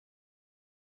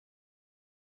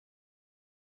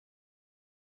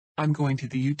I'm going to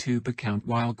the YouTube account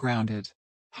while grounded.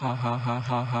 Ha ha ha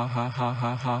ha ha ha ha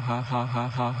ha ha ha ha ha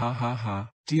ha ha ha ha.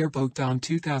 Dear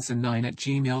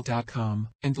Bogdan2009@gmail.com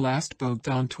and last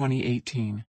Bogdan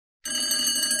 2018.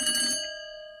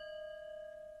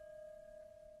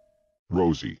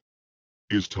 Rosie.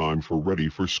 It's time for ready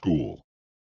for school.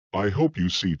 I hope you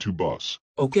see to bus.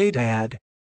 Okay, Dad.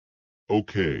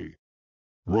 Okay.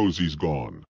 Rosie's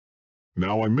gone.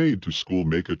 Now I made to school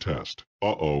make a test.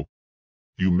 Uh-oh.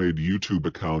 You made YouTube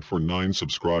account for 9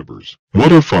 subscribers.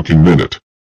 What a fucking minute.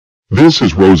 This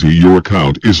is Rosie, your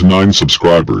account is 9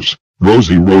 subscribers.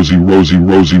 Rosie, Rosie, Rosie,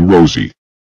 Rosie, Rosie.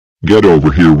 Get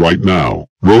over here right now.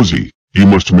 Rosie, you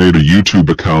must made a YouTube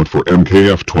account for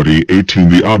MKF 2018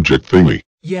 the object thingy.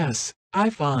 Yes,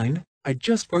 I fine. I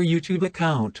just for YouTube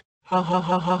account. Ha ha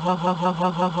ha ha ha ha ha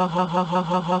ha ha ha ha ha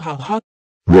ha ha ha ha.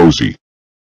 Rosie.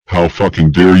 How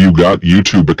fucking dare you got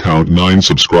YouTube account 9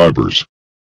 subscribers.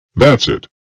 That's it.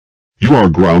 You are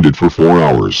grounded for 4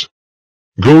 hours.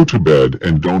 Go to bed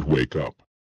and don't wake up.